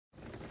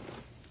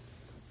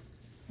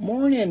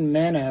Morning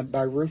Manna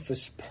by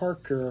Rufus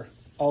Parker,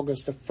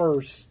 August the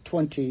 1st,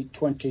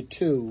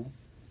 2022.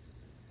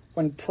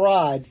 When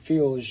pride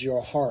fills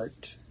your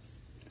heart.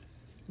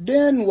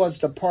 Then was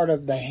the part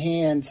of the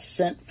hand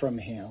sent from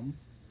him,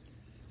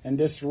 and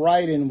this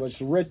writing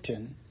was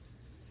written,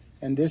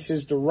 and this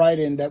is the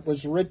writing that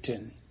was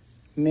written.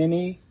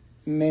 Many,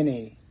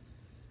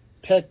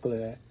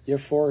 Tekla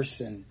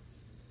Yeforsin.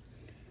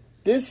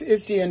 This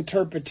is the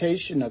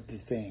interpretation of the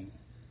thing.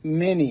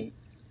 Many,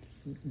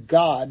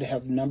 God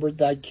have numbered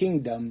thy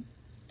kingdom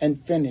and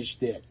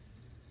finished it.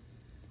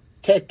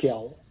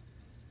 Tekel,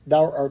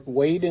 thou art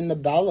weighed in the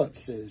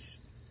balances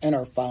and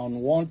are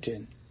found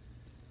wanting.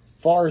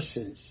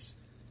 Farces,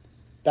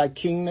 thy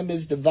kingdom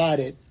is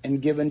divided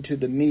and given to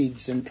the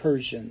Medes and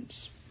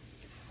Persians.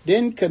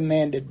 Then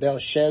commanded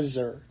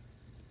Belshazzar,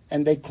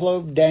 and they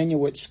clothed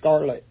Daniel with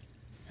scarlet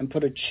and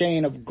put a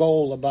chain of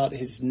gold about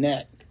his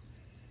neck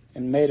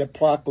and made a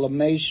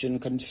proclamation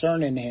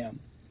concerning him,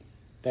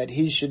 that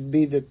he should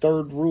be the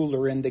third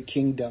ruler in the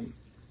kingdom.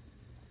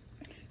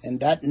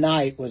 And that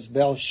night was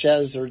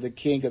Belshazzar the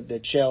king of the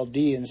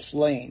Chaldeans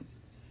slain,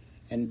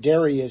 and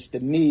Darius the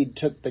Mede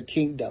took the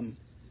kingdom,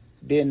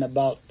 being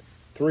about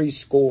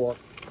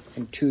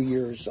 62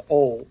 years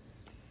old.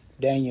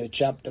 Daniel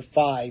chapter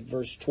 5,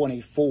 verse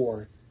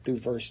 24 through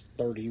verse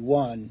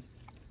 31.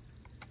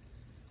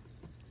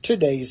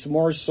 Today's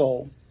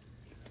morsel.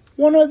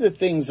 One of the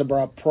things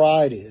about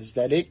pride is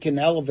that it can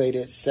elevate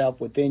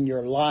itself within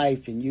your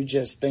life and you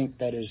just think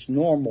that is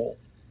normal.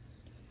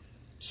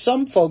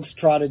 Some folks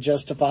try to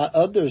justify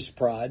others'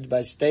 pride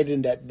by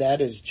stating that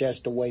that is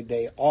just the way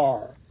they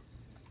are.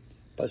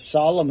 But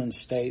Solomon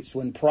states,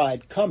 when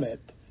pride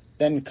cometh,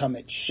 then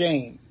cometh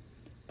shame,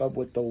 but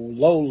with the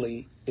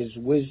lowly is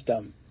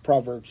wisdom.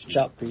 Proverbs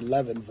chapter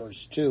 11,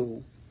 verse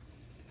 2.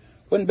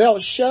 When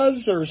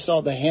Belshazzar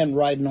saw the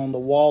handwriting on the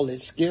wall, it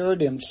scared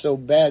him so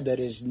bad that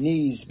his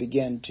knees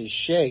began to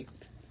shake.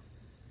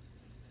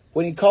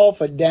 When he called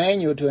for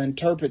Daniel to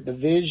interpret the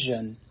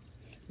vision,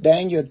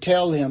 Daniel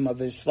told him of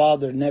his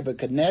father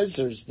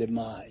Nebuchadnezzar's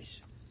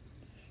demise.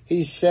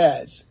 He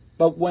says,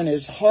 but when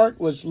his heart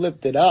was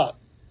lifted up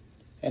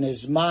and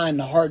his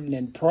mind hardened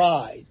in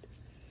pride,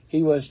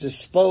 he was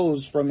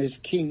disposed from his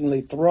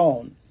kingly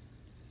throne,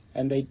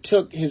 and they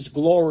took his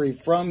glory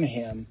from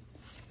him,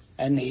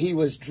 and he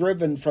was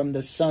driven from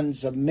the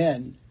sons of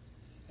men,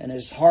 and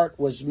his heart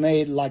was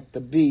made like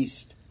the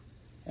beast,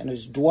 and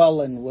his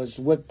dwelling was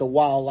with the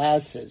wild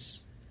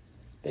asses.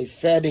 They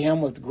fed him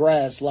with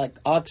grass like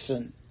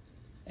oxen,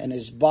 and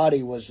his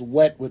body was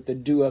wet with the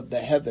dew of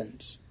the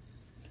heavens,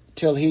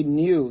 till he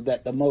knew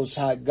that the Most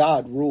High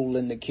God ruled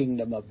in the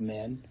kingdom of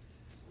men,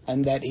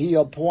 and that he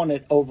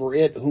appointed over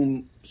it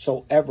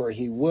whomsoever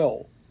he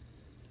will.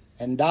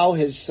 And thou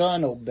his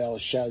son, O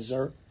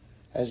Belshazzar,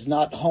 has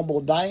not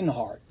humbled thine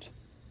heart,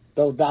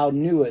 though thou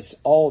knewest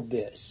all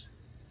this,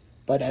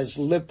 but hast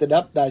lifted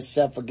up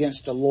thyself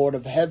against the Lord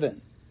of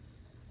heaven.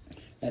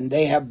 And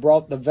they have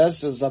brought the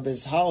vessels of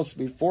his house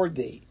before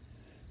thee,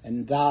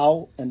 and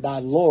thou and thy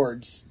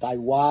lords, thy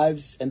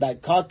wives, and thy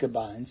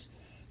concubines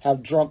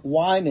have drunk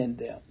wine in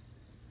them.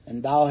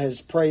 And thou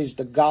hast praised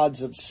the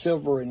gods of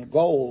silver and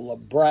gold,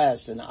 of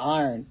brass and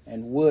iron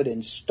and wood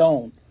and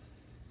stone,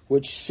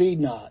 which see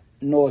not,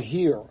 nor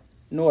hear,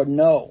 nor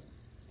know.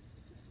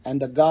 And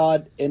the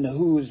God in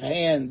whose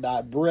hand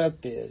thy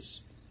breath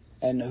is,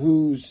 and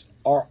whose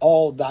are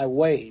all thy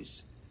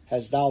ways,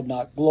 hast thou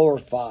not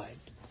glorified.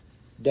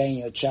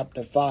 Daniel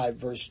chapter 5,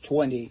 verse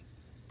 20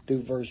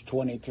 through verse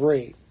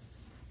 23.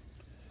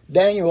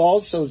 Daniel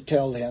also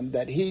tell him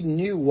that he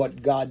knew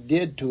what God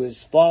did to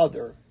his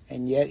father,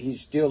 and yet he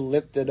still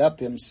lifted up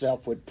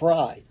himself with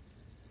pride.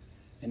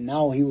 And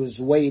now he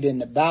was weighed in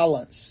the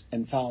balance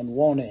and found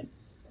wanting.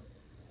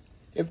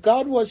 If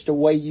God was to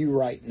weigh you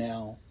right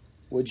now,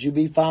 would you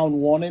be found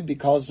wanting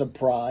because of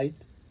pride?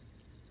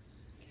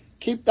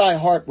 Keep thy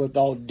heart with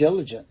all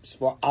diligence,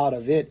 for out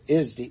of it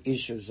is the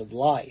issues of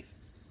life.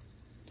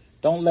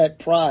 Don't let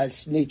pride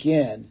sneak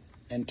in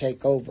and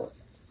take over.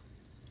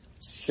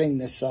 Sing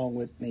this song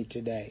with me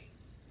today.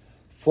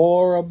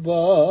 For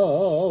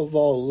above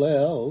all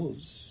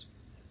else,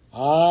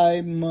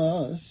 I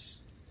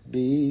must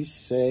be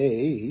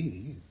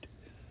saved.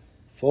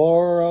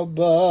 For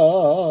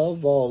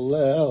above all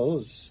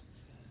else,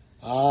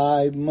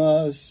 I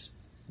must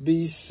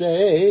be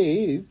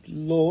saved,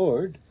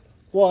 Lord.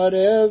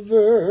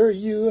 Whatever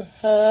you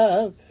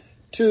have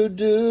to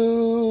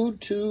do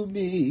to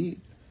me,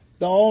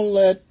 don't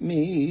let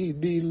me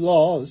be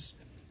lost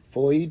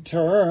for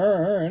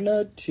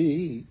eternity.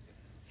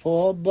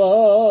 For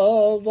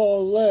above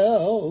all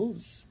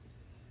else,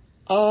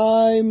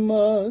 I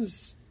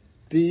must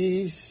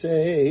be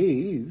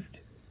saved.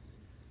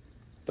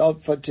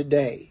 Thought for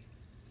today.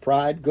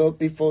 Pride goeth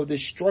before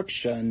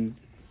destruction,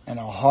 and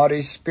a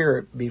haughty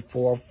spirit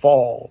before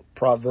fall.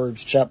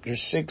 Proverbs chapter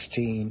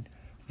 16,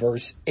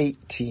 verse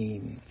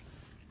 18.